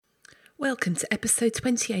Welcome to episode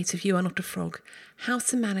 28 of You Are Not a Frog, how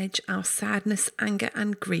to manage our sadness, anger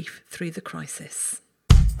and grief through the crisis.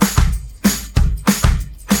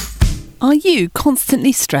 Are you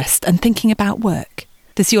constantly stressed and thinking about work?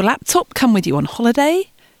 Does your laptop come with you on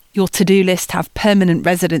holiday? Your to-do list have permanent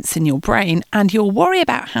residence in your brain, and your worry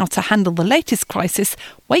about how to handle the latest crisis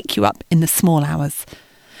wake you up in the small hours?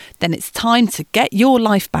 Then it's time to get your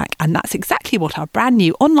life back, and that's exactly what our brand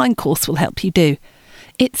new online course will help you do.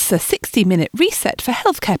 It's a 60-minute reset for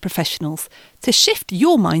healthcare professionals to shift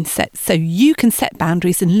your mindset so you can set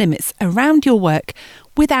boundaries and limits around your work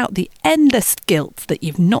without the endless guilt that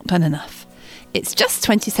you've not done enough. It's just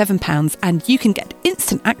 £27 and you can get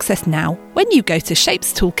instant access now when you go to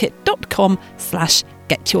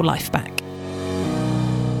shapestoolkit.com/getyourlifeback.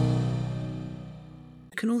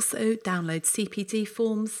 You can also download CPD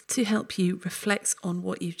forms to help you reflect on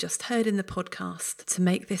what you've just heard in the podcast to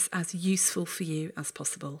make this as useful for you as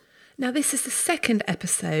possible. Now, this is the second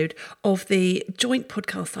episode of the joint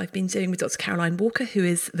podcast I've been doing with Dr. Caroline Walker, who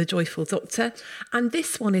is the Joyful Doctor. And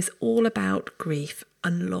this one is all about grief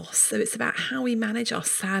and loss. So it's about how we manage our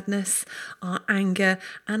sadness, our anger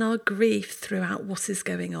and our grief throughout what is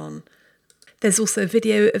going on. There's also a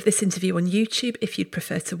video of this interview on YouTube if you'd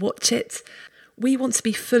prefer to watch it. We want to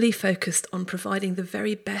be fully focused on providing the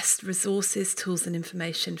very best resources, tools and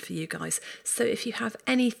information for you guys. So if you have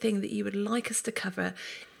anything that you would like us to cover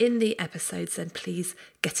in the episodes, then please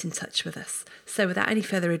get in touch with us. So without any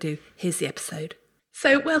further ado, here's the episode.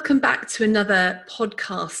 So welcome back to another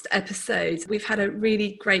podcast episode. We've had a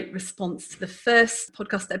really great response to the first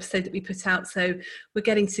podcast episode that we put out. So we're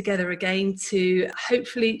getting together again to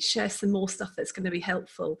hopefully share some more stuff that's going to be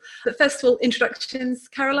helpful. But first of all, introductions.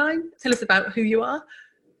 Caroline, tell us about who you are.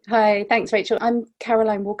 Hi, thanks Rachel. I'm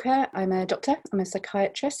Caroline Walker. I'm a doctor. I'm a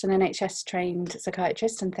psychiatrist, an NHS trained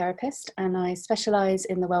psychiatrist and therapist, and I specialise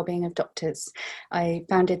in the wellbeing of doctors. I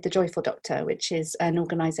founded the Joyful Doctor, which is an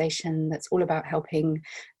organisation that's all about helping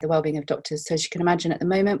the wellbeing of doctors. So as you can imagine, at the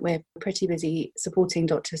moment we're pretty busy supporting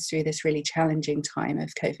doctors through this really challenging time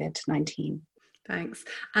of COVID-19. Thanks.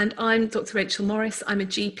 And I'm Dr. Rachel Morris. I'm a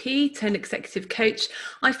GP turned executive coach.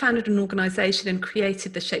 I founded an organisation and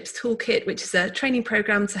created the Shapes Toolkit, which is a training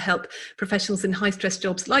programme to help professionals in high-stress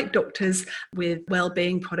jobs like doctors with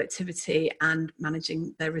well-being, productivity and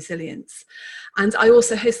managing their resilience. And I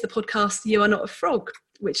also host the podcast You Are Not a Frog,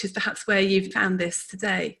 which is perhaps where you've found this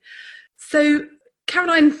today. So,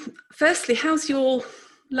 Caroline, firstly, how's your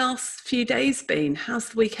last few days been? How's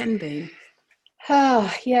the weekend been?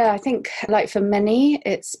 Yeah, I think like for many,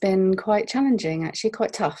 it's been quite challenging, actually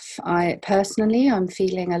quite tough. I'm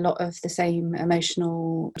feeling a lot of the same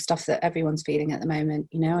emotional stuff that everyone's feeling at the moment.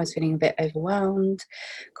 You know, I was feeling a bit overwhelmed,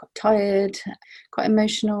 quite tired, quite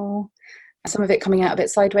emotional. Some of it coming out a bit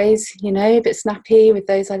sideways, you know, a bit snappy with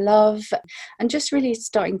those I love, and just really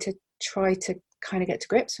starting to try to kind of get to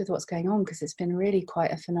grips with what's going on, because it's been really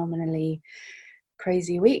quite a phenomenally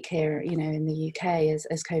crazy week here, you know, in the UK as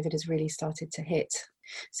COVID has really started to hit.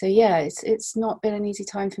 So yeah, it's not been an easy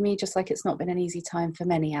time for me, just like it's not been an easy time for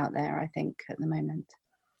many out there, I think, at the moment.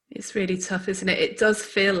 It's really tough, isn't it? It does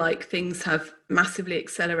feel like things have massively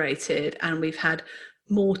accelerated and we've had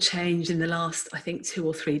more change in the last, I think, 2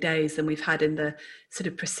 or 3 days than we've had in the sort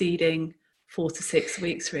of preceding 4 to 6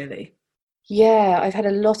 weeks, really. Yeah, I've had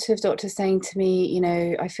a lot of doctors saying to me, you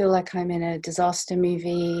know, I feel like I'm in a disaster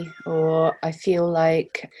movie, or I feel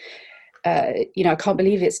like, you know, I can't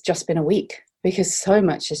believe it's just been a week, because so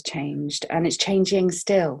much has changed and it's changing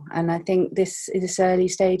still. And I think this early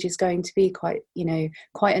stage is going to be quite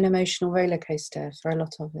an emotional roller coaster for a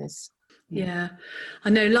lot of us. Yeah, I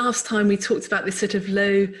know last time we talked about this sort of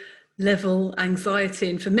low level anxiety,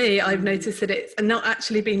 and for me I've noticed that it's not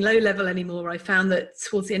actually been low level anymore. I found that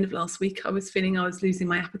towards the end of last week I was feeling I was losing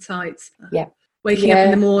my appetite, waking up in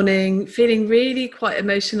the morning feeling really quite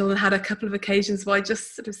emotional, and had a couple of occasions where I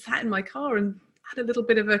just sort of sat in my car and had a little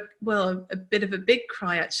bit of a bit of a big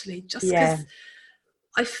cry, actually, just because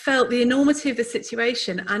I felt the enormity of the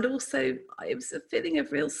situation, and also it was a feeling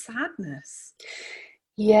of real sadness.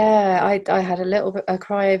 Yeah, I had a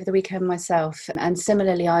cry over the weekend myself, and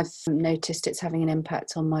similarly I've noticed it's having an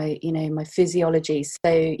impact on my physiology.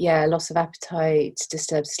 So yeah, loss of appetite,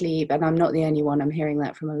 disturbed sleep, and I'm not the only one. I'm hearing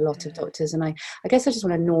that from a lot of doctors, and I guess I just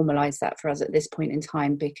want to normalize that for us at this point in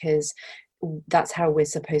time, because that's how we're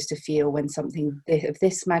supposed to feel when something of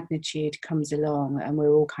this magnitude comes along, and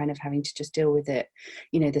we're all kind of having to just deal with it.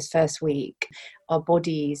 You know, this first week, our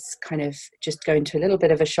bodies kind of just go into a little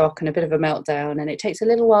bit of a shock and a bit of a meltdown, and it takes a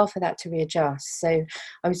little while for that to readjust. So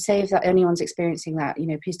I would say, if that anyone's experiencing that, you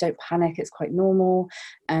know, please don't panic. It's quite normal.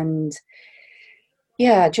 And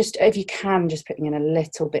Yeah, just if you can, just putting in a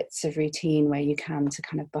little bits of routine where you can to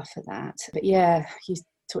kind of buffer that. But yeah, you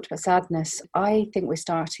talked about sadness. I think we're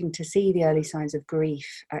starting to see the early signs of grief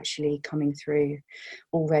actually coming through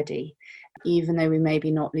already. Even though we may be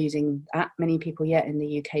not losing that many people yet in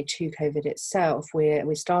the UK to COVID itself,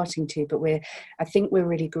 we're starting to, but I think we're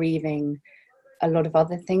really grieving a lot of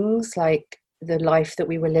other things, like the life that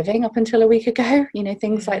we were living up until a week ago,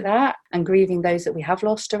 things like that, and grieving those that we have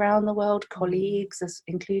lost around the world, colleagues as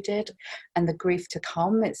included, and the grief to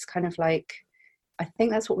come. It's kind of like, I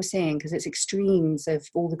think that's what we're seeing, because it's extremes of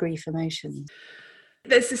all the grief emotions.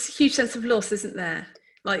 There's this huge sense of loss, isn't there?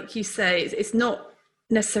 Like you say, it's not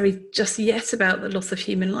necessarily just yet about the loss of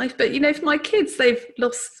human life, but for my kids, they've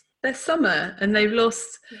lost their summer and they've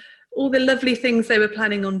lost all the lovely things they were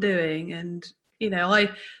planning on doing. And I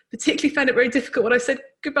particularly found it very difficult when I said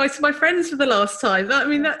goodbye to my friends for the last time.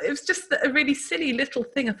 It was just a really silly little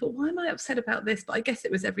thing. I thought, why am I upset about this? But I guess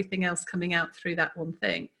it was everything else coming out through that one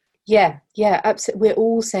thing. Yeah, absolutely. We're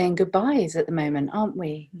all saying goodbyes at the moment, aren't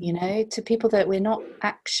we? To people that we're not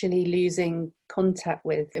actually losing contact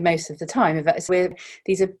with most of the time.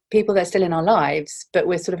 These are people that are still in our lives, but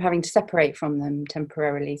we're sort of having to separate from them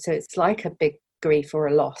temporarily. So it's like a big grief or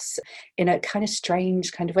a loss in a kind of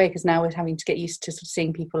strange kind of way, because now we're having to get used to sort of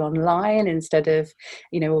seeing people online instead of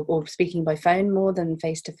or speaking by phone more than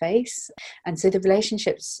face to face. And so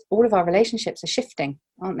all of our relationships are shifting,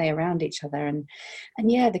 aren't they, around each other. And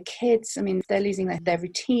yeah, the kids, they're losing their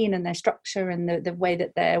routine and their structure and the way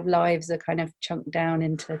that their lives are kind of chunked down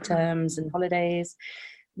into terms and holidays.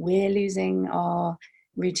 We're losing our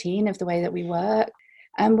routine of the way that we work.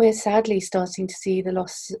 And we're sadly starting to see the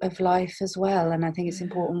loss of life as well. And I think it's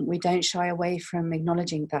important we don't shy away from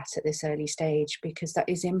acknowledging that at this early stage, because that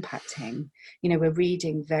is impacting. We're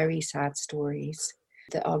reading very sad stories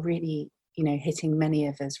that are really, hitting many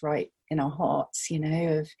of us right in our hearts,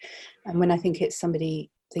 and when I think it's something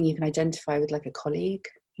you can identify with, like a colleague,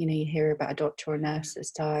 you hear about a doctor or a nurse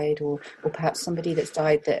that's died, or perhaps somebody that's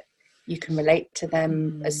died that you can relate to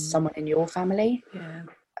them as someone in your family. Yeah.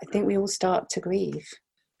 I think we all start to grieve.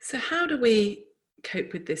 So how do we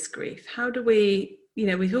cope with this grief? How do we,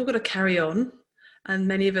 we've all got to carry on, and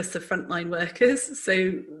many of us are frontline workers,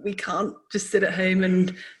 so we can't just sit at home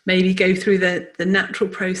and maybe go through the natural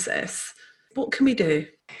process. What can we do?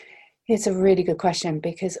 It's a really good question,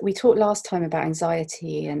 because we talked last time about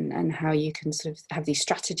anxiety and how you can sort of have these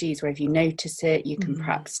strategies where if you notice it, you can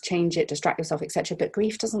perhaps change it, distract yourself, etc. But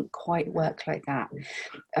grief doesn't quite work like that.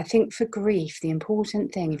 I think for grief, the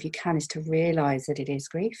important thing, if you can, is to realise that it is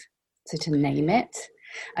grief. So to name it.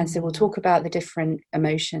 And so we'll talk about the different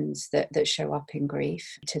emotions that show up in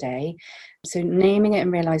grief today. So naming it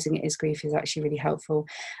and realizing it is grief is actually really helpful.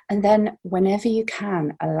 And then whenever you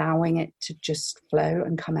can, allowing it to just flow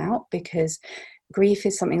and come out, because grief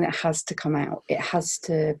is something that has to come out. It has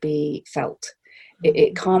to be felt.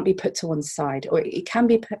 It can't be put to one side, or it can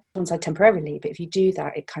be put to one side temporarily, but if you do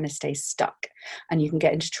that, it kind of stays stuck and you can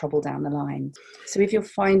get into trouble down the line. So if you're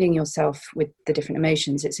finding yourself with the different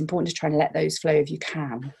emotions, it's important to try and let those flow if you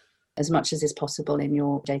can, as much as is possible in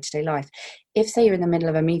your day-to-day life. If, say, you're in the middle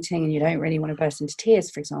of a meeting and you don't really want to burst into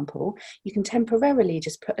tears, for example, you can temporarily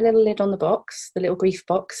just put a little lid on the box, the little grief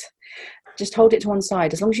box, just hold it to one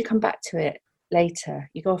side. As long as you come back to it later,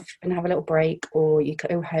 you go off and have a little break, or you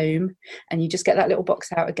go home and you just get that little box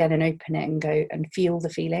out again and open it and go and feel the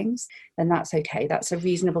feelings, then that's okay. That's a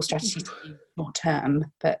reasonable strategy to do short term,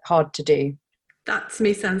 but hard to do. That to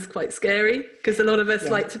me sounds quite scary, because a lot of us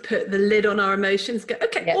like to put the lid on our emotions, go,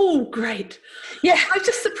 okay, oh, great. Yeah. I've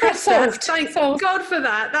just suppressed that. Thank God for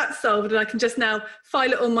that. That's solved. And I can just now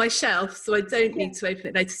file it on my shelf, so I don't need to open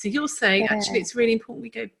it later. So you're saying, actually, it's really important we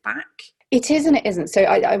go back. It is and it isn't. So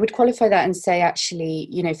I would qualify that and say, actually,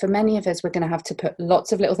 for many of us, we're going to have to put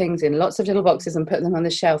lots of little things in lots of little boxes and put them on the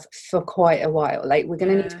shelf for quite a while. Like, we're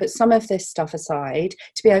going to need to put some of this stuff aside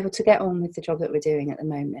to be able to get on with the job that we're doing at the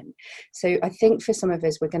moment. So I think for some of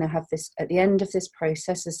us, we're going to have this at the end of this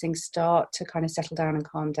process, as things start to kind of settle down and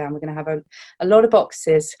calm down, we're going to have a lot of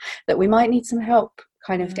boxes that we might need some help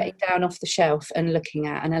kind of getting down off the shelf and looking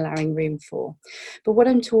at and allowing room for. But what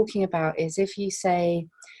I'm talking about is, if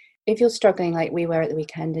you're struggling like we were at the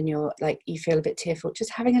weekend and you're like, you feel a bit tearful,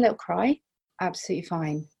 just having a little cry, absolutely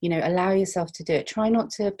fine. Allow yourself to do it. Try not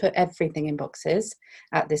to put everything in boxes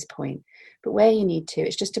at this point, but where you need to,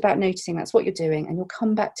 it's just about noticing that's what you're doing, and you'll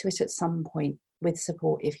come back to it at some point with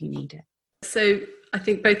support if you need it. So I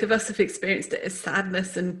think both of us have experienced it as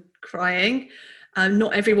sadness and crying.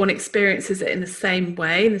 Not everyone experiences it in the same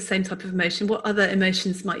way, in the same type of emotion. What other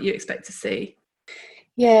emotions might you expect to see?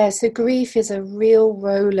 Yeah, so grief is a real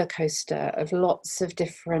roller coaster of lots of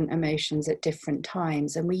different emotions at different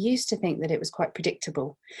times. And we used to think that it was quite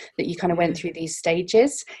predictable, that you kind of went through these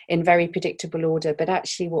stages in very predictable order. But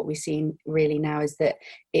actually, what we've seen really now is that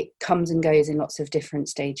it comes and goes in lots of different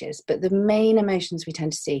stages. But the main emotions we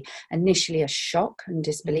tend to see initially are shock and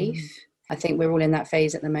disbelief. I think we're all in that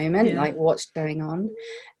phase at the moment, like what's going on.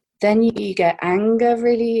 Then you get anger,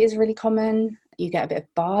 really is really common. You get a bit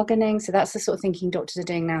of bargaining. So that's the sort of thinking doctors are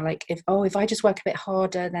doing now. Like, if I just work a bit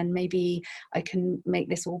harder, then maybe I can make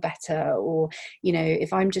this all better. Or,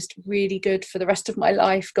 if I'm just really good for the rest of my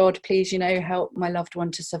life, God, please, help my loved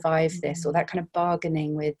one to survive this, or that kind of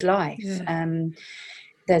bargaining with life. Yeah.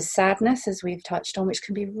 There's sadness, as we've touched on, which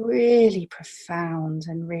can be really profound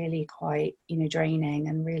and really quite, draining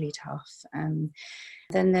and really tough.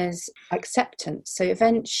 Then there's acceptance. So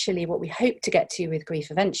eventually what we hope to get to with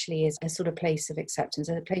grief eventually is a sort of place of acceptance,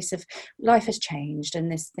 a place of life has changed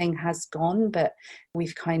and this thing has gone, but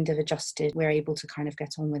we've kind of adjusted. We're able to kind of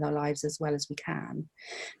get on with our lives as well as we can.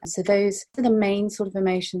 So those are the main sort of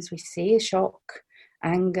emotions we see: shock,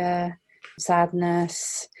 anger,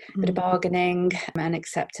 sadness, a bit of bargaining and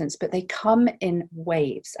acceptance. But they come in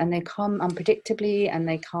waves and they come unpredictably, and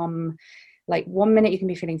they come like 1 minute you can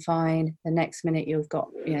be feeling fine, the next minute you've got,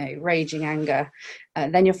 raging anger,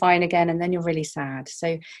 then you're fine again, and then you're really sad.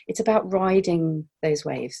 So it's about riding those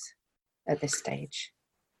waves at this stage.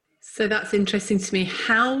 So that's interesting to me.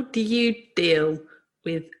 How do you deal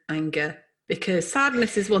with anger? Because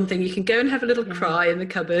sadness is one thing. You can go and have a little cry in the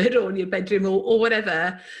cupboard or in your bedroom or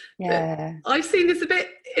whatever. Yeah. But I've seen this a bit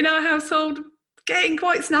in our household, getting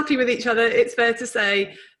quite snappy with each other, it's fair to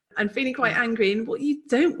say, and feeling quite angry. And what you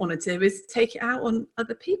don't want to do is take it out on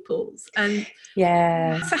other people's. And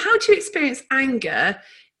so how do you experience anger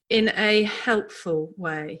in a helpful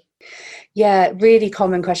way? Yeah, really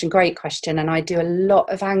common question. Great question. And I do a lot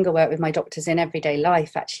of anger work with my doctors in everyday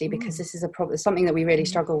life, actually, because this is a problem, something that we really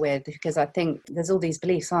struggle with, because I think there's all these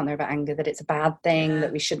beliefs, aren't there, about anger, that it's a bad thing,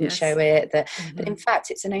 that we shouldn't show it, but in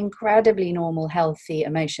fact, it's an incredibly normal, healthy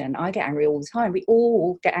emotion. I get angry all the time. We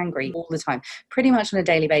all get angry all the time, pretty much on a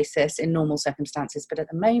daily basis in normal circumstances. But at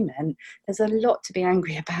the moment, there's a lot to be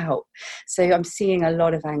angry about. So I'm seeing a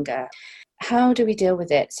lot of anger. How do we deal with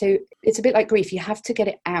it? So it's a bit like grief. You have to get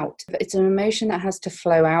it out. But it's an emotion that has to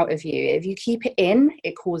flow out of you. If you keep it in,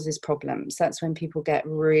 it causes problems. That's when people get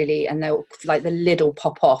really, and they'll, like, the lid will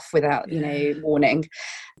pop off without, warning.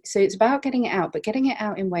 So it's about getting it out, but getting it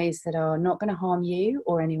out in ways that are not going to harm you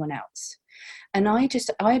or anyone else. And I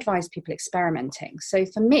advise people experimenting. So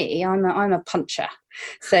for me, I'm a puncher.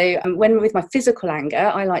 So when with my physical anger,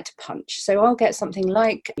 I like to punch. So I'll get something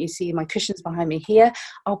like, you see my cushions behind me here,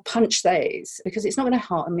 I'll punch those because it's not going to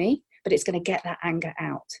harm me, but it's going to get that anger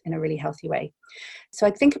out in a really healthy way. So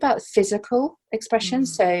I think about physical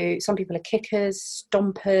expressions. So some people are kickers,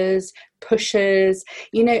 stompers, pushers,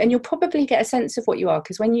 and you'll probably get a sense of what you are,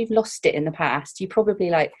 because when you've lost it in the past, you probably,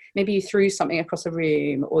 like, maybe you threw something across a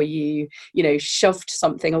room, or you shoved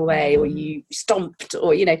something away, or you stomped,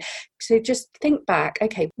 or, so just think back,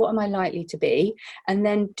 okay, what am I likely to be? And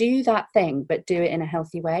then do that thing, but do it in a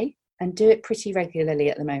healthy way, and do it pretty regularly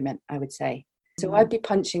at the moment, I would say. So I'd be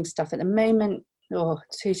punching stuff at the moment,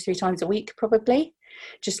 2-3 times a week, probably,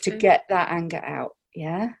 just to get that anger out.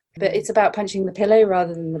 Yeah. But it's about punching the pillow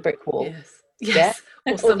rather than the brick wall. Yes.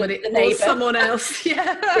 Or somebody, or someone else.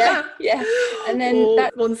 Yeah. And then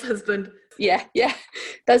one's husband. Yeah.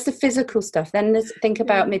 That's the physical stuff. Then let's think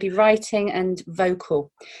about maybe writing and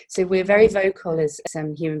vocal. So we're very vocal as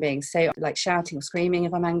some human beings. So like shouting or screaming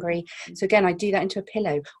if I'm angry. So again, I do that into a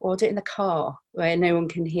pillow, or I'll do it in the car where no one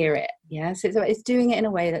can hear it. Yeah. So it's doing it in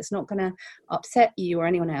a way that's not going to upset you or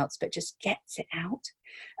anyone else, but just gets it out.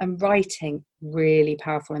 And writing, really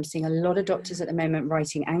powerful. I'm seeing a lot of doctors at the moment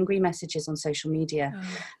writing angry messages on social media.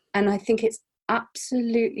 And I think it's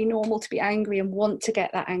absolutely normal to be angry and want to get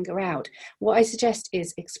that anger out. What I suggest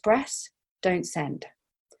is express, don't send.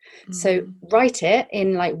 So write it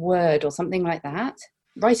in like Word or something like that.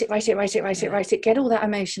 Write it, get all that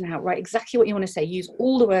emotion out, write exactly what you want to say, use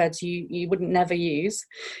all the words you wouldn't never use,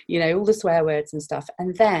 all the swear words and stuff,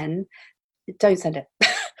 and then don't send it.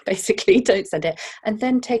 Basically, don't send it, and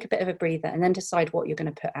then take a bit of a breather, and then decide what you're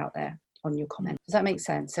going to put out there on your comment. Does that make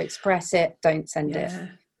sense? So express it, don't send it.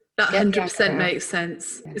 That 100% makes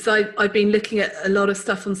sense. So I've been looking at a lot of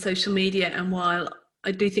stuff on social media, and while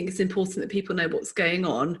I do think it's important that people know what's going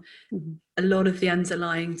on, a lot of the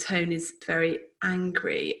underlying tone is very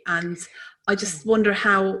angry, and I just wonder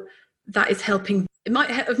how that is helping. It might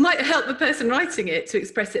help the person writing it to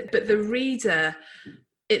express it, but the reader,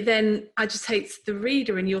 it then agitates the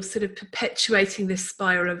reader, and you're sort of perpetuating this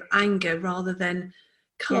spiral of anger rather than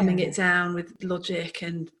calming it down with logic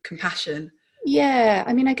and compassion. Yeah,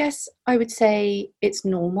 I mean, I guess I would say it's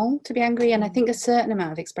normal to be angry, and I think a certain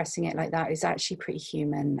amount of expressing it like that is actually pretty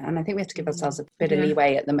human, and I think we have to give ourselves a bit of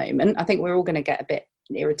leeway at the moment. I think we're all going to get a bit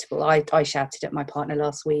irritable. I shouted at my partner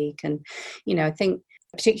last week, and I think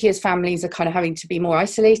particularly as families are kind of having to be more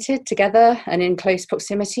isolated together and in close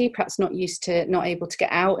proximity, perhaps not able to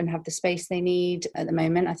get out and have the space they need at the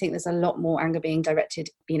moment. I think there's a lot more anger being directed,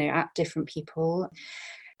 at different people.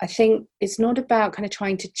 I think it's not about kind of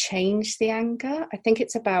trying to change the anger. I think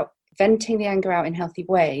it's about venting the anger out in healthy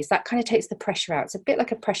ways. That kind of takes the pressure out. It's a bit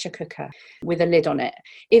like a pressure cooker with a lid on it.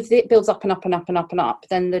 If it builds up and up and up and up and up,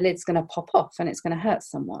 then the lid's going to pop off and it's going to hurt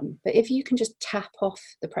someone. But if you can just tap off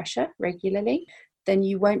the pressure regularly, then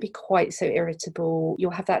you won't be quite so irritable.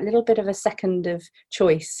 You'll have that little bit of a second of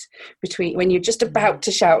choice between when you're just about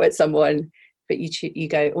to shout at someone, but you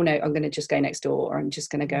go, oh no, I'm going to just go next door, or I'm just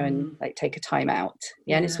going to go and take a time out.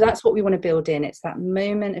 And so that's what we want to build in. It's that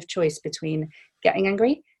moment of choice between getting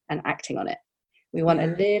angry and acting on it. We want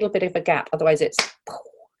a little bit of a gap, otherwise it's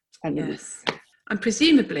and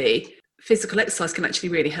presumably physical exercise can actually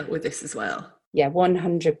really help with this as well.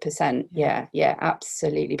 100%. Yeah,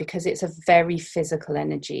 absolutely. Because it's a very physical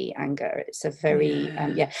energy, anger. It's a very,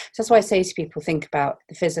 So that's why I say to people, think about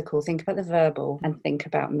the physical, think about the verbal, and think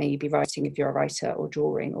about maybe writing if you're a writer, or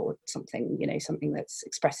drawing, or something, something that's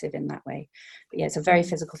expressive in that way. But it's a very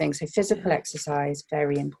physical thing. So physical exercise,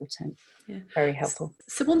 very important, very helpful.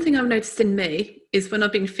 So one thing I've noticed in me is when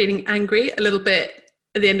I've been feeling angry a little bit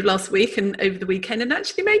at the end of last week and over the weekend, and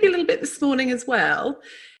actually maybe a little bit this morning as well,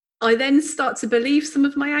 I then start to believe some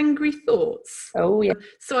of my angry thoughts. Oh, yeah.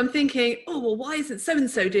 So I'm thinking, why isn't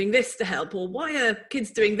so-and-so doing this to help? Or why are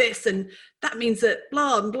kids doing this? And that means that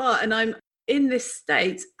blah and blah. And I'm in this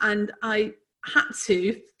state, and I had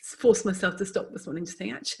to force myself to stop this morning to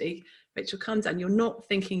think, actually, Rachel, calm down. You're not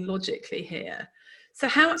thinking logically here. So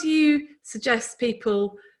how do you suggest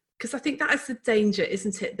people, because I think that is the danger,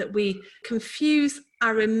 isn't it? That we confuse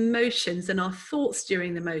our emotions and our thoughts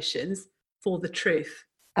during the emotions for the truth.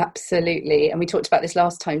 Absolutely. And we talked about this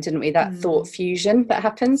last time, didn't we? That thought fusion that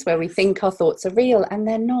happens where we think our thoughts are real and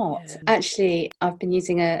they're not. Actually, I've been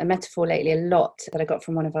using a metaphor lately a lot that I got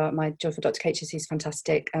from one of my Joyful Doctor coaches who's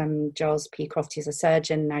fantastic, Giles P. Croft. He's a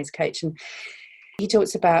surgeon, now he's a coach. And he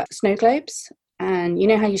talks about snow globes. And you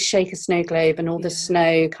know how you shake a snow globe and all the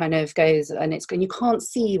snow kind of goes, and you can't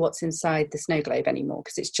see what's inside the snow globe anymore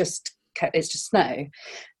because it's just snow.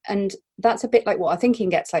 And that's a bit like what our thinking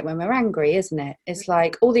gets like when we're angry, isn't it? It's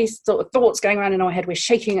like all these sort of thoughts going around in our head, we're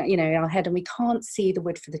shaking in our head, and we can't see the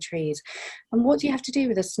wood for the trees. And what do you have to do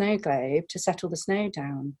with a snow globe to settle the snow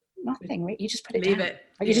down? Nothing, right? You just put it leave down. it.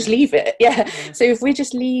 You just leave it. So if we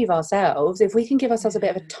just leave ourselves, if we can give ourselves a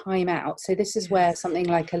bit of a time out, so this is where something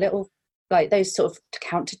like a little, like those sort of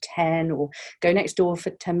count to 10 or go next door for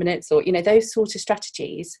 10 minutes, or those sort of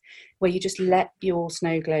strategies where you just let your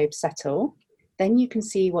snow globe settle, then you can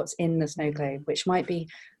see what's in the snow globe, which might be,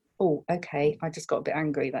 okay, I just got a bit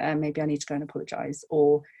angry there, maybe I need to go and apologize,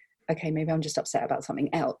 or okay, maybe I'm just upset about something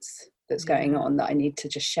else that's going on that I need to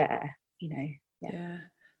just share. Oh,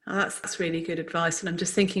 that's really good advice. And I'm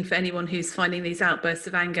just thinking, for anyone who's finding these outbursts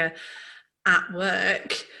of anger at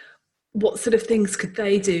work, what sort of things could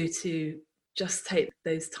they do to just take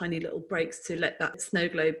those tiny little breaks to let that snow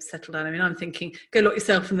globe settle down? I mean, I'm thinking, go lock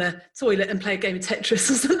yourself in the toilet and play a game of Tetris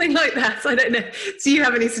or something like that. I don't know. Do you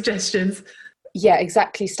have any suggestions? Yeah,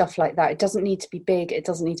 exactly. Stuff like that. It doesn't need to be big. It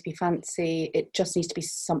doesn't need to be fancy. It just needs to be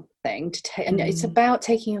something to take. And it's about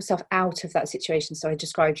taking yourself out of that situation. So I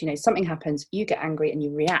described, something happens, you get angry and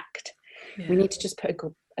you react. We need to just put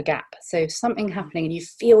a gap. So if something happening and you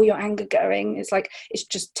feel your anger going, it's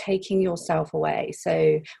just taking yourself away.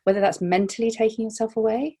 So whether that's mentally taking yourself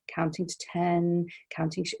away, counting to 10,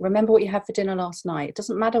 remember what you had for dinner last night. It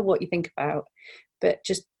doesn't matter what you think about, but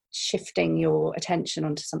just shifting your attention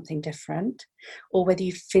onto something different, or whether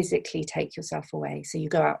you physically take yourself away. So you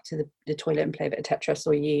go out to the toilet and play a bit of Tetris,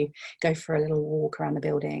 or you go for a little walk around the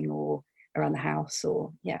building or around the house,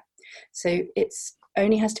 so it's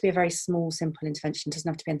only has to be a very small, simple intervention. It doesn't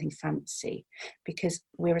have to be anything fancy, because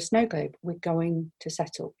we're a snow globe. We're going to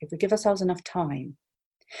settle if we give ourselves enough time.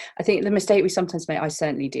 I think the mistake we sometimes make, I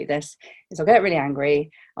certainly do this, is I'll get really angry,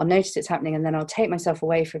 I'll notice it's happening, and then I'll take myself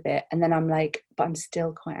away for a bit, and then I'm like, but I'm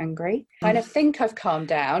still quite angry. I kind of think I've calmed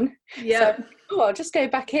down. Yeah. So oh, I'll just go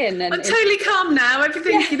back in. And I'm totally calm now.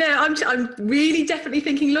 Everything, I'm really definitely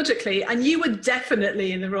thinking logically, and you were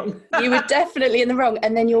definitely in the wrong. You were definitely in the wrong.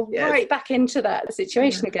 And then you're right back into that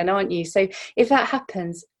situation again, aren't you? So if that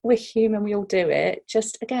happens, we're human, we all do it.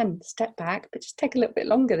 Just, again, step back, but just take a little bit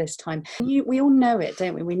longer this time. We all know it,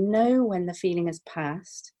 don't we? We know when the feeling has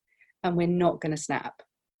passed and we're not going to snap.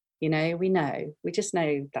 We just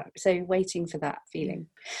know that. So waiting for that feeling.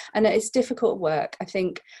 And it's difficult work. I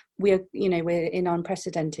think we're in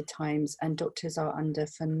unprecedented times, and doctors are under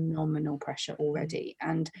phenomenal pressure already.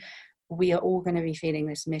 And we are all going to be feeling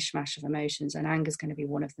this mishmash of emotions, and anger is going to be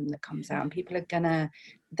one of them that comes out. And people are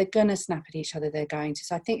they're going to snap at each other. They're going to.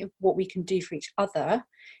 So I think what we can do for each other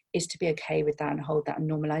is to be okay with that and hold that and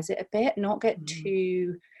normalize it a bit, not get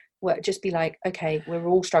too, just be like, okay, we're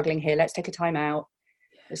all struggling here. Let's take a time out.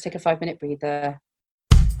 Let's take a 5-minute breather.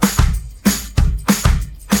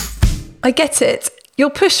 I get it. You're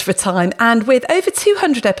pushed for time, and with over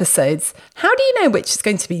 200 episodes, how do you know which is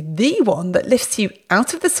going to be the one that lifts you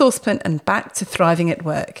out of the saucepan and back to thriving at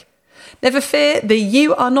work? Never fear, the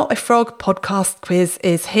You Are Not a Frog podcast quiz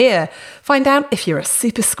is here. Find out if you're a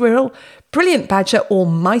super squirrel, brilliant badger or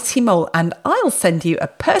mighty mole, and I'll send you a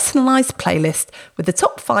personalised playlist with the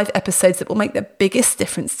top 5 episodes that will make the biggest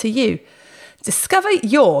difference to you. Discover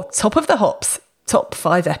your top of the hops, top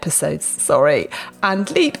 5 episodes,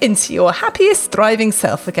 and leap into your happiest, thriving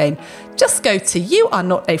self again. Just go to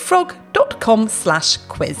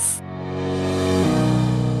youarenotafrog.com/quiz.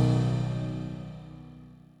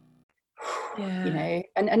 Yeah.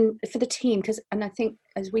 And for the team, and I think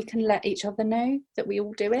as we can let each other know that we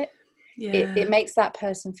all do it, it makes that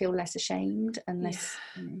person feel less ashamed and less,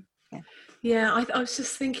 Yeah, I was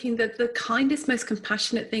just thinking that the kindest, most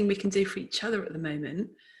compassionate thing we can do for each other at the moment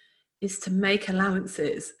is to make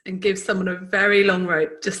allowances and give someone a very long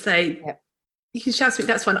rope. Just say, you can shout at me,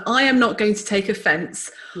 that's fine. I am not going to take offence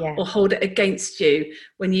or hold it against you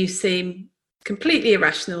when you seem completely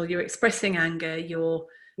irrational, you're expressing anger, you're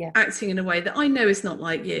acting in a way that I know is not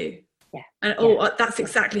like you. And that's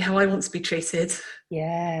exactly how I want to be treated.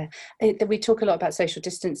 We talk a lot about social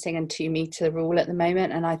distancing and 2-meter rule at the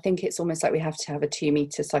moment, and I think it's almost like we have to have a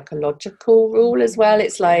 2-meter psychological rule as well.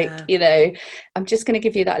 It's like, I'm just going to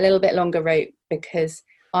give you that little bit longer rope because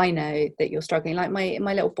I know that you're struggling. Like my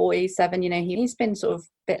little boy, 7, he's been sort of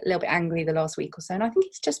a little bit angry the last week or so, and I think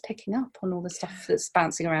he's just picking up on all the stuff that's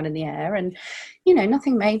bouncing around in the air, and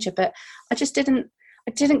nothing major, but I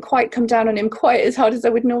didn't quite come down on him quite as hard as I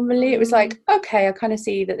would normally. It was like, okay, I kind of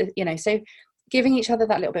see that, so giving each other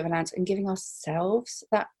that little bit of allowance and giving ourselves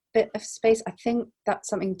that bit of space, I think that's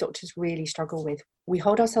something doctors really struggle with. We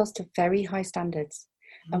hold ourselves to very high standards,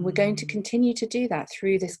 and we're going to continue to do that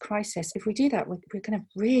through this crisis. If we do that, we're going to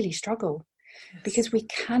really struggle because we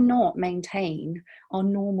cannot maintain our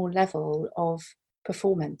normal level of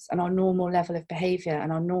performance and our normal level of behaviour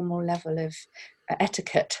and our normal level of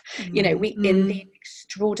etiquette, in the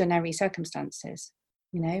extraordinary circumstances.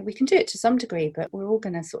 We can do it to some degree, but we're all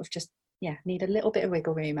going to sort of just need a little bit of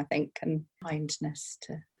wiggle room, I think, and kindness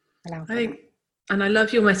to allow for that. And I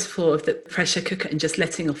love your metaphor of the pressure cooker and just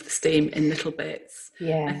letting off the steam in little bits.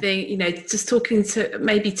 I think just talking to,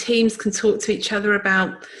 maybe teams can talk to each other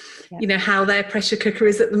about how their pressure cooker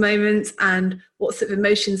is at the moment and what sort of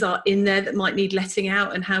emotions are in there that might need letting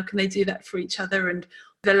out, and how can they do that for each other, and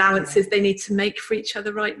the allowances they need to make for each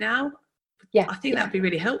other right now. I think that'd be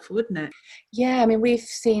really helpful, wouldn't it? I mean, we've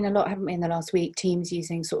seen a lot, haven't we, in the last week, teams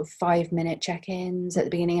using sort of 5-minute check-ins at the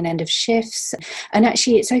beginning and end of shifts, and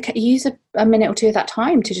actually it's okay, use a minute or two of that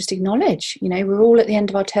time to just acknowledge, we're all at the end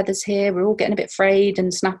of our tethers here, we're all getting a bit frayed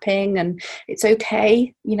and snapping, and it's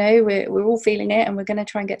okay, we're all feeling it, and we're going to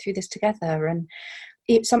try and get through this together. And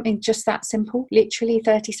it's something just that simple, literally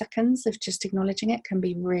 30 seconds of just acknowledging it can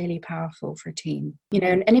be really powerful for a team.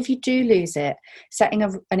 And if you do lose it, setting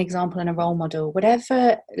an example and a role model,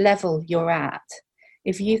 whatever level you're at,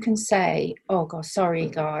 if you can say, oh God, sorry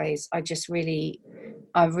guys, I'm really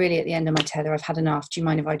at the end of my tether, I've had enough, do you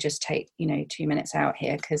mind if I just take 2 minutes out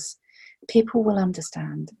here? Because people will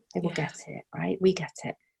understand, they will get it, right? We get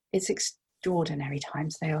it. It's extraordinary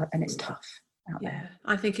times they are, and it's tough.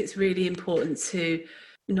 I think it's really important to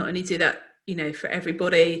not only do that, for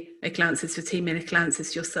everybody, make allowances for team, make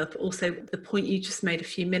allowances for yourself, but also the point you just made a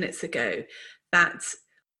few minutes ago, that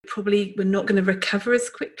probably we're not going to recover as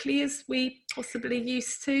quickly as we possibly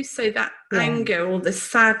used to. So that anger or the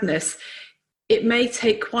sadness, it may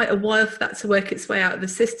take quite a while for that to work its way out of the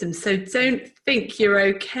system. So don't think you're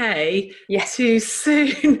okay too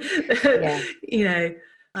soon.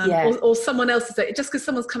 Or someone else is like, just because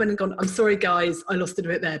someone's come in and gone, I'm sorry guys, I lost it a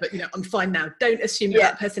bit there, but I'm fine now. Don't assume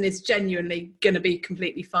that person is genuinely going to be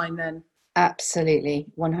completely fine then. Absolutely,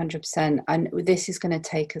 100%. And this is going to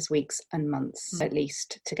take us weeks and months at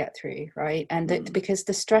least to get through, right? And because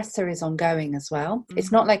the stressor is ongoing as well.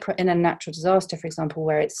 It's not like in a natural disaster, for example,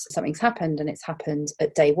 where something's happened and it's happened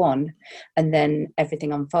at day one and then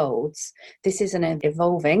everything unfolds. This is an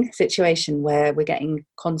evolving situation where we're getting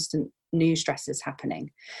constant new stresses happening.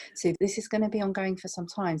 So this is going to be ongoing for some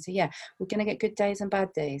time. So yeah, we're going to get good days and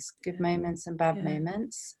bad days, good moments and bad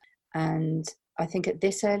moments. And I think at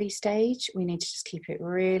this early stage, we need to just keep it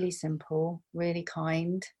really simple, really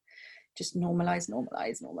kind, just normalize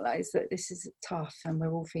that this is tough and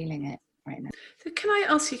we're all feeling it right now. So can I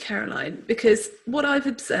ask you, Caroline, because what I've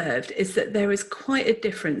observed is that there is quite a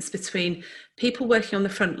difference between people working on the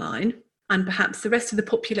front line and perhaps the rest of the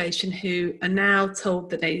population who are now told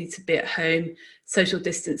that they need to be at home, social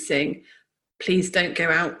distancing. Please don't go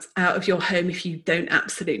out of your home if you don't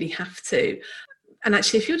absolutely have to. And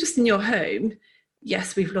actually, if you're just in your home,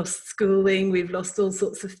 yes, we've lost schooling, we've lost all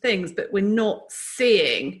sorts of things, but we're not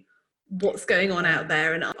seeing what's going on out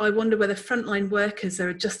there. And I wonder whether frontline workers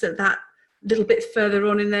are just at that little bit further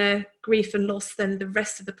on in their grief and loss than the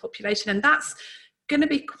rest of the population. And that's going to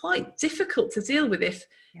be quite difficult to deal with if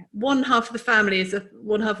one half of the family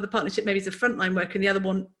one half of the partnership maybe is a frontline worker and the other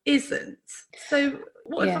one isn't. So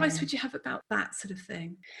what advice would you have about that sort of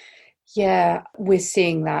thing? Yeah, we're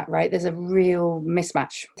seeing that, right? There's a real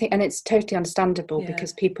mismatch. And it's totally understandable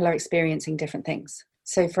because people are experiencing different things.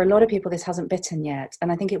 So for a lot of people, this hasn't bitten yet.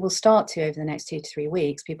 And I think it will start to over the next 2 to 3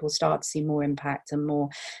 weeks. People will start to see more impact and more.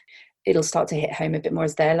 It'll start to hit home a bit more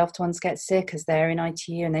as their loved ones get sick, as they're in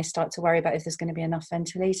ITU and they start to worry about if there's going to be enough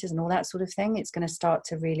ventilators and all that sort of thing. It's going to start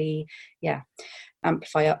to really,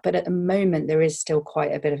 amplify up. But at the moment, there is still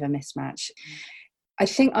quite a bit of a mismatch. I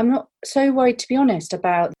think I'm not so worried, to be honest,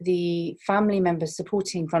 about the family members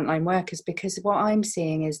supporting frontline workers, because what I'm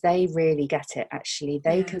seeing is they really get it, actually.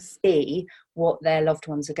 They can see what their loved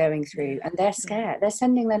ones are going through and they're scared. They're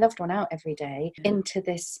sending their loved one out every day into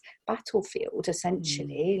this battlefield,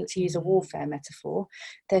 essentially, to use a warfare metaphor.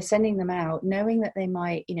 They're sending them out knowing that they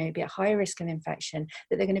might, be at higher risk of infection,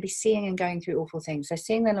 that they're going to be seeing and going through awful things. They're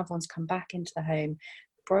seeing their loved ones come back into the home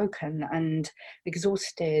broken and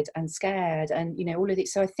exhausted and scared and all of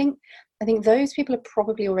these. So I think those people are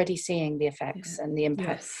probably already seeing the effects and the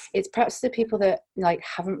impact. It's perhaps the people that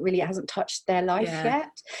hasn't touched their life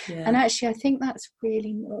yet. And actually I think that's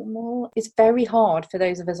really normal. It's very hard for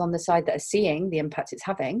those of us on the side that are seeing the impact it's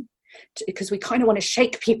having, because we kind of want to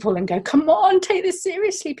shake people and go, come on, take this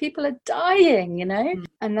seriously, people are dying,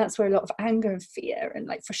 and that's where a lot of anger and fear and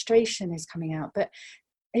frustration is coming out. But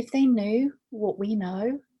if they knew what we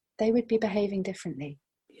know, they would be behaving differently.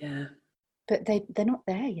 Yeah. But they're not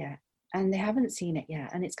there yet, and they haven't seen it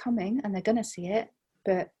yet, and it's coming and they're going to see it,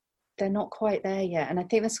 but they're not quite there yet. And I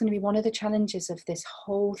think that's going to be one of the challenges of this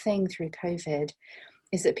whole thing through COVID,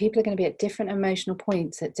 is that people are going to be at different emotional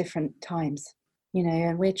points at different times.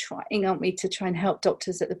 And we're trying, aren't we, to try and help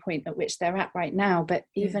doctors at the point at which they're at right now. But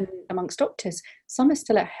even amongst doctors, some are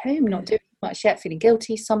still at home, not doing much yet, feeling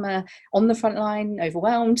guilty. Some are on the front line,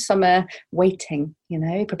 overwhelmed. Some are waiting,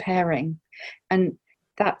 preparing. And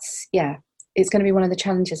that's, it's going to be one of the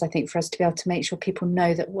challenges, I think, for us to be able to make sure people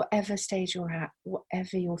know that whatever stage you're at,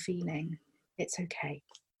 whatever you're feeling, it's okay.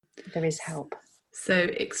 There is help. So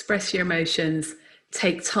express your emotions.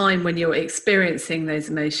 Take time when you're experiencing those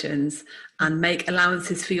emotions and make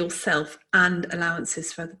allowances for yourself and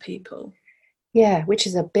allowances for other people. Yeah, which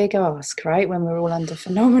is a big ask, right? When we're all under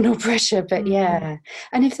phenomenal pressure. But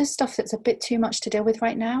and if there's stuff that's a bit too much to deal with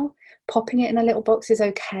right now, popping it in a little box is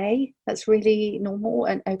okay. That's really normal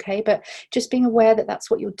and okay. But just being aware that that's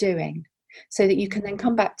what you're doing, so that you can then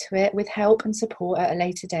come back to it with help and support at a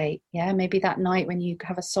later date. Yeah, maybe that night when you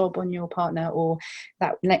have a sob on your partner, or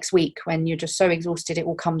that next week when you're just so exhausted it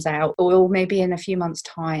all comes out, or maybe in a few months'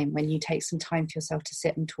 time when you take some time for yourself to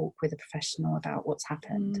sit and talk with a professional about what's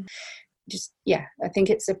happened. I think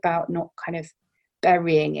it's about not kind of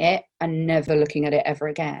burying it and never looking at it ever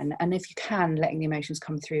again. And if you can, letting the emotions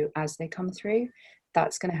come through as they come through,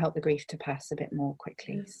 that's going to help the grief to pass a bit more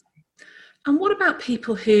quickly. And what about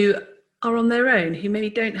people who are on their own, who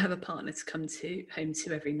maybe don't have a partner to come home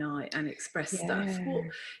to every night and express stuff?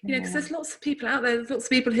 Because there's lots of people out there, there's lots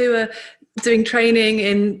of people who are doing training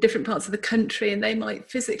in different parts of the country, and they might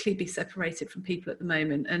physically be separated from people at the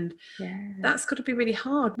moment, and that's got to be really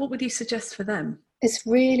hard. What would you suggest for them? It's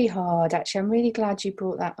really hard, actually. I'm really glad you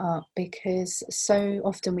brought that up, because so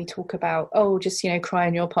often we talk about, just, cry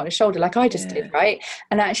on your partner's shoulder, like I just did, right?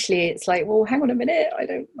 And actually it's like, well, hang on a minute, I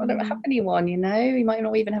don't have anyone, you might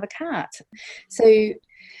not even have a cat. So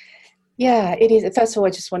Yeah, it is. First of all,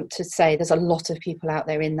 I just want to say there's a lot of people out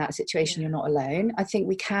there in that situation. You're not alone. I think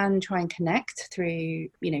we can try and connect through,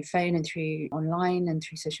 phone and through online and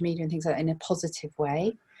through social media and things like that in a positive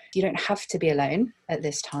way. You don't have to be alone at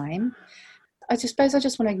this time. I suppose I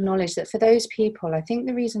just want to acknowledge that for those people, I think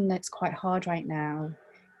the reason that's quite hard right now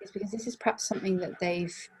is because this is perhaps something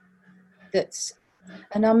that's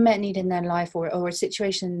an unmet need in their life, or a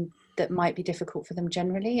situation that might be difficult for them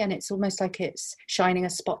generally, and it's almost like it's shining a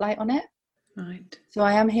spotlight on it. Right. So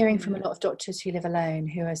I am hearing from a lot of doctors who live alone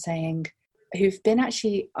who are saying, who've been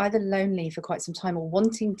actually either lonely for quite some time or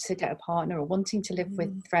wanting to get a partner or wanting to live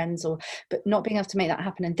with friends, but not being able to make that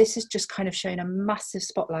happen. And this has just kind of shown a massive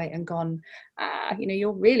spotlight and gone,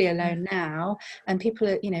 you're really alone now. And people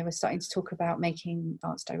are, we're starting to talk about making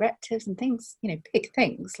advance directives and things, big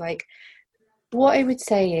things. Like, what I would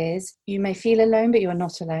say is, you may feel alone, but you're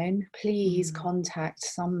not alone. Please contact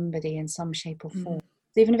somebody in some shape or form.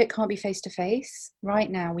 Even if it can't be face to face, right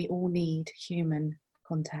now we all need human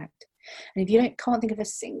contact. And if you can't think of a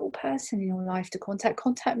single person in your life to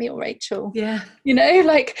contact me or Rachel. Yeah.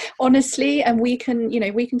 Honestly, and we can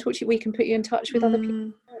talk to you, we can put you in touch with other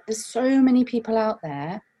people. There's so many people out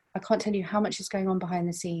there. I can't tell you how much is going on behind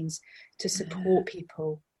the scenes to support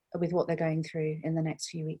people with what they're going through in the next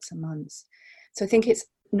few weeks and months. So I think it's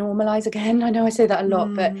normalize again. I know I say that a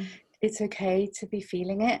lot, but it's okay to be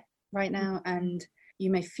feeling it right now. And you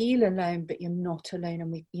may feel alone, but you're not alone.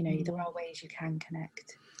 And there are ways you can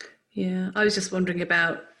connect. Yeah, I was just wondering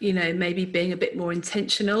about, maybe being a bit more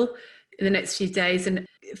intentional in the next few days and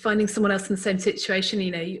finding someone else in the same situation.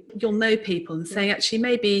 You'll know people and saying, actually,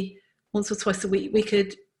 maybe once or twice a week we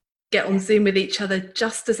could get on Zoom with each other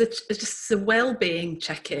just as a well-being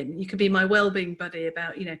check-in. You could be my well-being buddy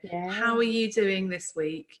about, how are you doing this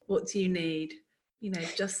week? What do you need?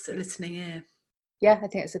 Just a listening ear. Yeah, I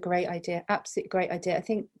think it's a great idea. Absolutely great idea. I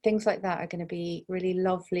think things like that are going to be really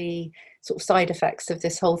lovely sort of side effects of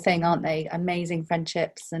this whole thing, aren't they? Amazing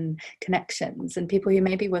friendships and connections, and people who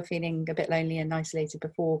maybe were feeling a bit lonely and isolated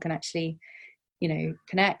before can actually,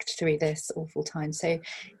 connect through this awful time. So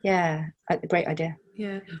yeah, a great idea.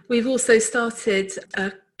 Yeah. We've also started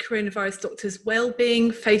a Coronavirus Doctors Wellbeing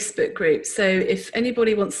Facebook group. So if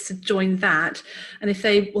anybody wants to join that, and if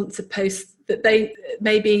they want to post that,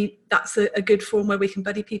 maybe that's a good forum where we can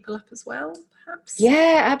buddy people up as well, perhaps.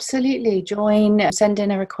 Yeah, absolutely. Join, send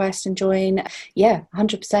in a request and join. Yeah,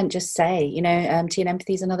 100%. Just say, Tea and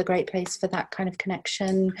Empathy is another great place for that kind of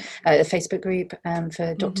connection. The Facebook group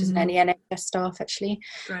for doctors and any NHS staff, actually.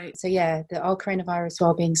 Right. So yeah, our Coronavirus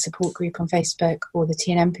Wellbeing Support Group on Facebook or the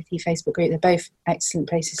Tea and Empathy Facebook group, they're both excellent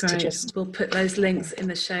places to just... We'll put those links in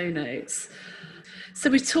the show notes. So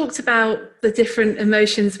we talked about the different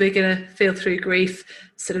emotions we're going to feel through grief,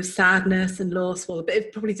 sort of sadness and loss, a bit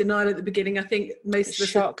of probably denial at the beginning. I think most of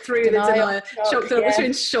us are through the denial. Shock,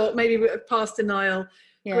 between shock, maybe past denial,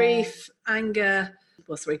 grief, anger.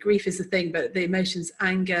 Grief is the thing, but the emotions,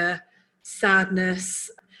 anger, sadness.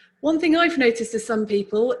 One thing I've noticed with some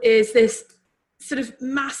people is this sort of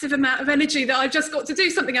massive amount of energy that I've just got to do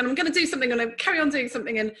something and I'm going to do something and I carry on doing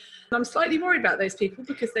something, and I'm slightly worried about those people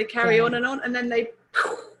because they carry on and then they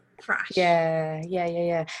crash.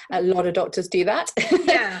 Yeah. A lot of doctors do that.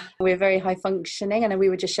 Yeah. We're very high functioning, and we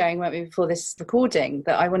were just sharing, weren't we, before this recording,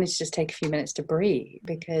 that I wanted to just take a few minutes to breathe,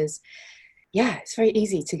 because it's very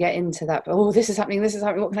easy to get into that, this is happening,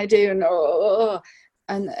 what can I do?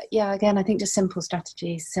 And again, I think just simple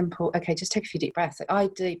strategies, okay, just take a few deep breaths. Like I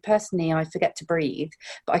do personally, I forget to breathe,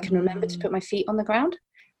 but I can remember to put my feet on the ground,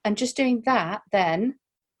 and just doing that, then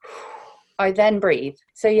I then breathe.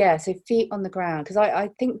 So feet on the ground, because I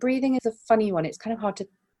think breathing is a funny one. It's kind of hard to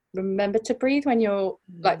remember to breathe when you're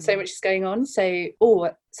like so much is going on. So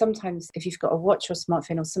sometimes if you've got a watch or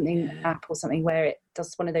smartphone or something, app or something where it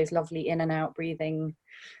does one of those lovely in and out breathing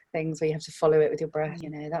things where you have to follow it with your breath,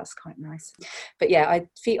 that's quite nice. But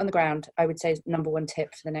feet on the ground, I would say, is number one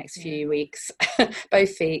tip for the next few weeks.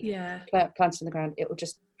 Both feet planted on the ground. It will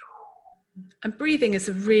just... And breathing is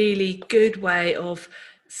a really good way of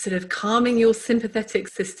sort of calming your sympathetic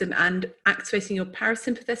system and activating your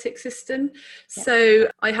parasympathetic system. So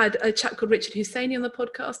I had a chap called Richard Husseini on the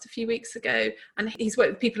podcast a few weeks ago, and he's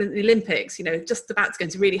worked with people in the Olympics, just about to go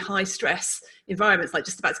into really high stress environments, like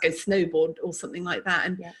just about to go snowboard or something like that,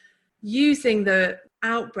 and using the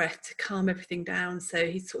out breath to calm everything down. So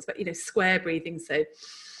he talks about, square breathing. So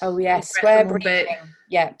square breathing.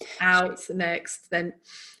 Out next, then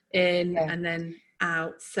in, and then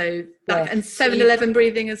out. So that, and 7-11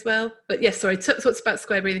 breathing as well. But what's about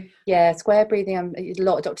square breathing? Square breathing, a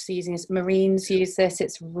lot of doctors are using this. Marines use this.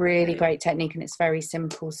 It's really great technique, and it's very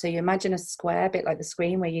simple. So you imagine a square, a bit like the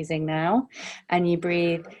screen we're using now, and you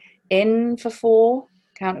breathe in for 4,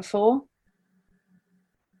 count of 4.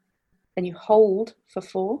 Then you hold for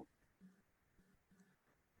 4.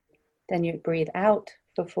 Then you breathe out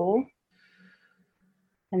for 4.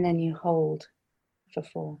 And then you hold for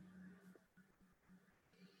 4.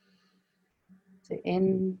 So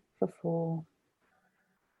in for 4.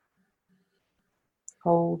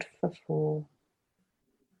 Hold for 4.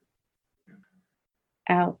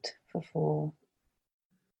 Out for 4.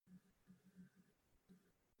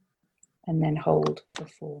 And then hold for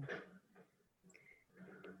 4.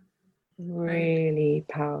 Really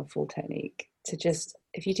powerful technique to just,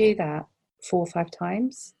 if you do that 4 or 5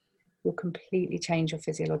 times, you'll completely change your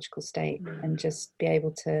physiological state and just be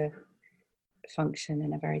able to function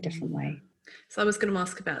in a very different way. So I was going to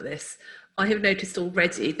ask about this. I have noticed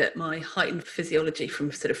already that my heightened physiology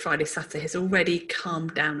from sort of Friday, Saturday has already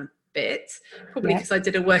calmed down a bit, probably because I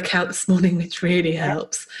did a workout this morning, which really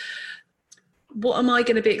helps. What am I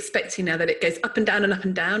going to be expecting now, that it goes up and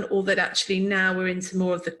down, or that actually now we're into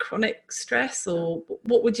more of the chronic stress, or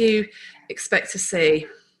what would you expect to see?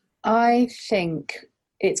 I think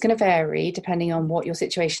it's going to vary depending on what your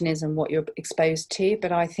situation is and what you're exposed to.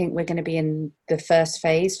 But I think we're going to be in the first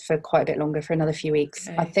phase for quite a bit longer, for another few weeks.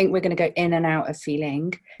 Okay. I think we're going to go in and out of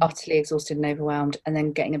feeling utterly exhausted and overwhelmed, and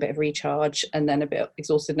then getting a bit of recharge, and then a bit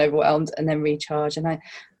exhausted and overwhelmed, and then recharge. And I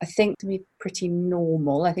think to be pretty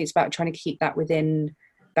normal. I think it's about trying to keep that within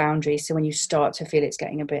boundaries. So when you start to feel it's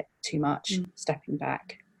getting a bit too much, stepping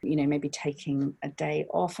back, maybe taking a day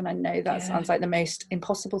off. And I know that sounds like the most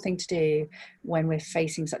impossible thing to do when we're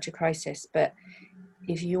facing such a crisis. But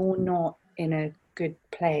if you're not in a good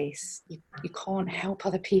place, you can't help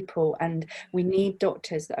other people. And we need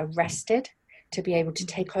doctors that are rested to be able to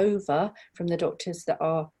take over from the doctors that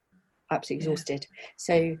are absolutely exhausted.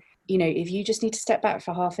 So, if you just need to step back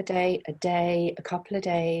for half a day, a couple of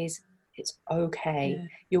days, it's okay.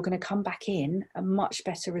 You're going to come back in a much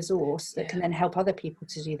better resource that can then help other people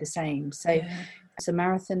to do the same. So it's a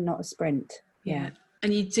marathon, not a sprint.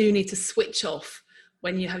 And you do need to switch off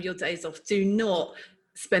when you have your days off. Do not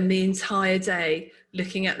spend the entire day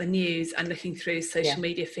looking at the news and looking through social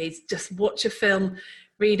media feeds. Just watch a film,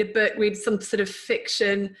 read a book, read some sort of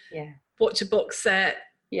fiction, watch a box set,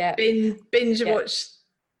 binge watch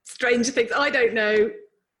Stranger Things. I don't know.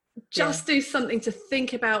 Just do something to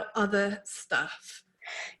think about other stuff.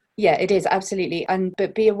 Yeah, it is, absolutely.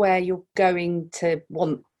 But be aware you're going to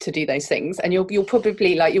want to do those things, and you'll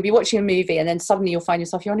probably, like, you'll be watching a movie and then suddenly you'll find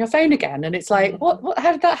yourself, you're on your phone again, and it's like, what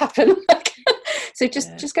how did that happen? So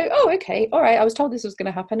just go, oh, okay, all right, I was told this was going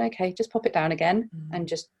to happen, okay, just pop it down again and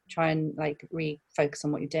just try and like refocus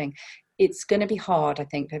on what you're doing. It's going to be hard, I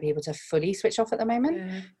think, for people to fully switch off at the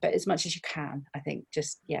moment, but as much as you can, I think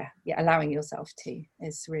just allowing yourself to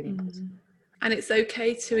is really important. And it's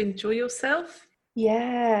okay to enjoy yourself.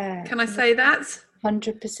 Can I say that?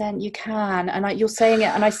 100% you can. And you're saying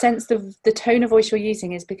it, and I sense the tone of voice you're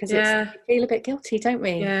using is because we feel a bit guilty, don't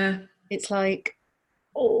we? It's like,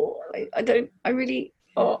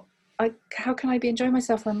 how can I be enjoying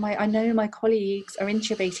myself when I know my colleagues are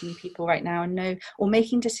intubating people right now or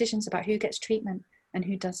making decisions about who gets treatment and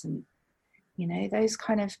who doesn't, those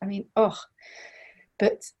kind of,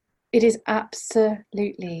 but it is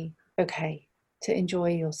absolutely okay to enjoy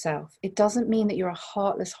yourself. It doesn't mean that you're a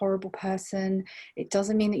heartless, horrible person. It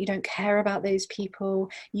doesn't mean that you don't care about those people.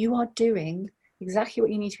 You are doing exactly what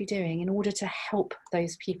you need to be doing in order to help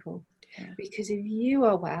those people. Because if you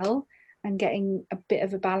are well and getting a bit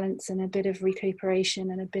of a balance and a bit of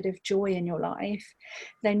recuperation and a bit of joy in your life,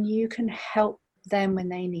 then you can help them when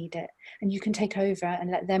they need it, and you can take over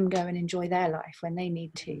and let them go and enjoy their life when they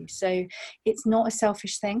need to. So it's not a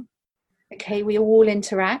selfish thing. Okay, we all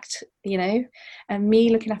interact, and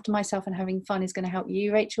me looking after myself and having fun is going to help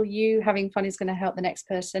you, Rachel. You having fun is going to help the next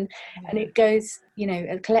person. And it goes,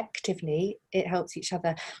 collectively, it helps each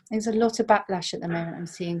other. There's a lot of backlash at the moment I'm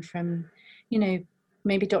seeing from,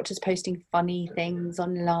 maybe doctors posting funny things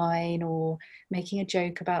online or making a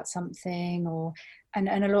joke about something, and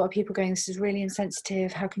a lot of people going, this is really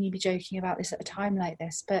insensitive. How can you be joking about this at a time like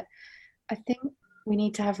this? But I think we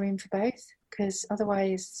need to have room for both, because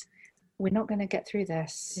otherwise we're not going to get through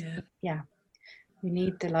this. We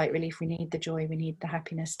need the light relief, we need the joy, we need the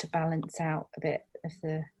happiness to balance out a bit of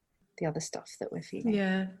the other stuff that we're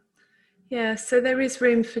feeling. So there is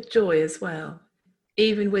room for joy as well.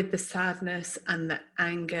 Even with the sadness and the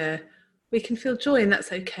anger, we can feel joy, and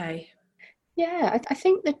that's okay. I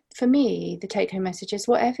think that for me the take-home message is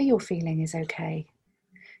whatever you're feeling is okay.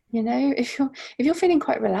 If you're feeling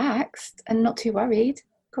quite relaxed and not too worried,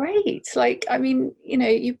 great.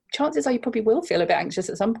 Chances are you probably will feel a bit anxious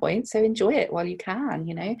at some point, so enjoy it while you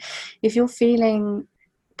can. If you're feeling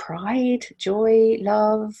pride, joy,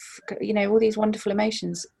 love, all these wonderful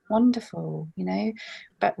emotions. Wonderful,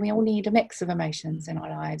 but we all need a mix of emotions in our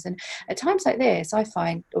lives. And at times like this, I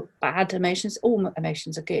find bad emotions, all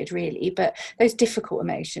emotions are good really, but those difficult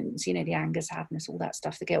emotions, the anger, sadness, all that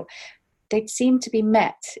stuff, the guilt, they seem to be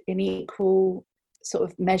met in equal sort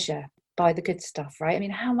of measure by the good stuff, right? I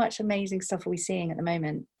mean, how much amazing stuff are we seeing at the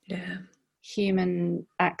moment? Yeah. Human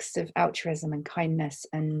acts of altruism and kindness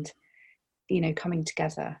and, coming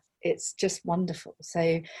together. It's just wonderful.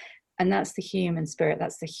 So, and that's the human spirit,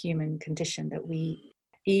 that's the human condition, that we,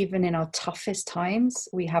 even in our toughest times,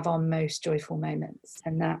 we have our most joyful moments.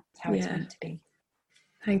 And that's how it's meant to be.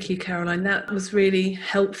 Thank you, Caroline. That was really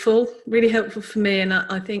helpful for me, and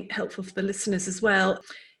I think helpful for the listeners as well.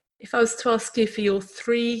 If I was to ask you for your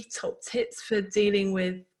 3 top tips for dealing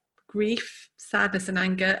with grief, sadness and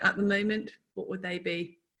anger at the moment, what would they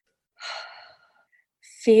be?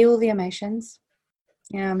 Feel the emotions.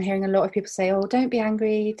 I'm hearing a lot of people say, oh, don't be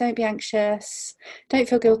angry, don't be anxious, don't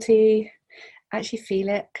feel guilty. Actually feel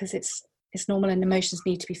it, because it's normal and emotions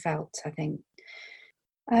need to be felt, I think.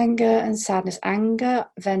 Anger and sadness. Anger,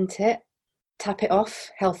 vent it, tap it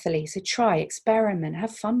off healthily. So try, experiment,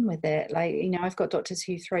 have fun with it. Like, I've got doctors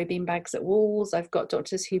who throw beanbags at walls. I've got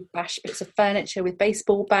doctors who bash bits of furniture with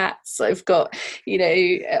baseball bats. I've got,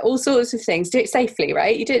 all sorts of things. Do it safely,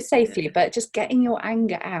 right? You do it safely, but just getting your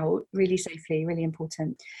anger out really safely, really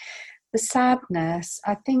important. The sadness,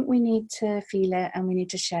 I think we need to feel it and we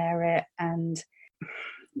need to share it. And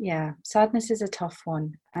yeah, sadness is a tough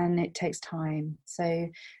one and it takes time. So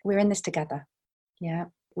we're in this together. Yeah.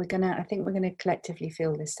 I think we're gonna collectively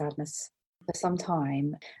feel this sadness for some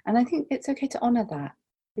time. And I think it's okay to honour that,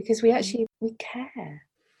 because we care.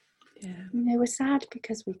 Yeah. We're sad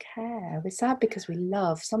because we care. We're sad because we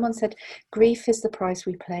love. Someone said, grief is the price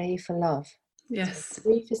we pay for love. Yes. So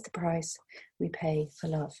grief is the price we pay for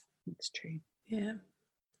love. It's true. Yeah.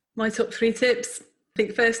 My top 3 tips. I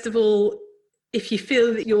think first of all, if you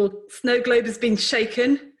feel that your snow globe has been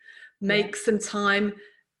shaken, make some time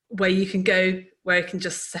where you can go, where it can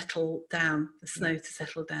just settle down, the snow to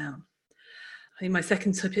settle down. I think my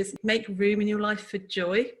second tip is make room in your life for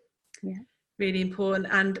joy. Yeah. Really important.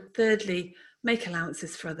 And thirdly, make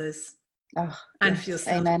allowances for others and for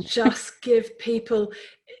yourself. Amen. Just give people,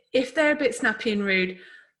 if they're a bit snappy and rude,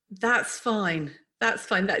 that's fine. That's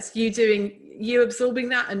fine. That's you absorbing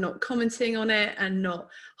that and not commenting on it and not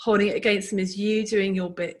holding it against them, is you doing your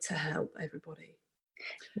bit to help everybody.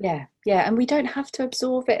 Yeah. And we don't have to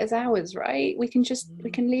absorb it as ours, right? We can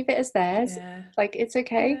we can leave it as theirs. Yeah. Like, it's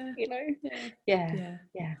okay, Yeah.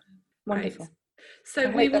 Wonderful. Right. So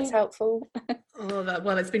I hope that's helpful.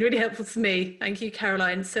 Well, it's been really helpful to me. Thank you,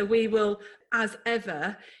 Caroline. So we will, as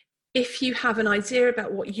ever, if you have an idea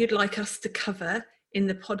about what you'd like us to cover in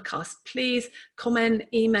the podcast, please comment,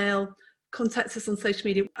 email, contact us on social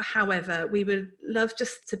media. However, we would love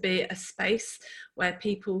just to be a space where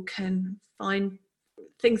people can find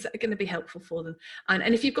things that are going to be helpful for them.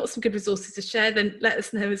 And if you've got some good resources to share, then let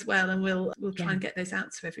us know as well, and we'll try and get those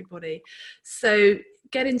out to everybody. So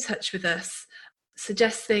get in touch with us.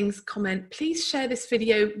 Suggest things, comment, please share this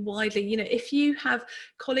video widely. If you have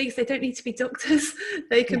colleagues, they don't need to be doctors,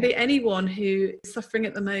 they can be anyone who is suffering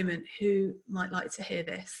at the moment who might like to hear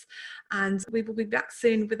this. And we will be back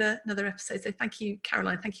soon with another episode. So thank you,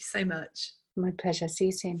 Caroline. Thank you so much. My pleasure. See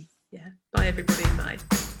you soon. Yeah. Bye, everybody. Bye.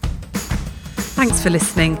 Thanks for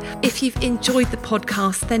listening. If you've enjoyed the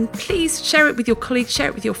podcast, then please share it with your colleagues, share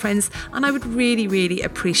it with your friends, and I would really, really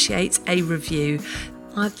appreciate a review.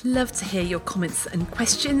 I'd love to hear your comments and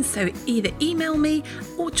questions, so either email me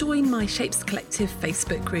or join my Shapes Collective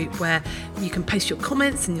Facebook group, where you can post your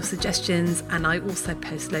comments and your suggestions, and I also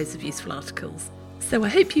post loads of useful articles. So I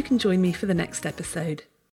hope you can join me for the next episode.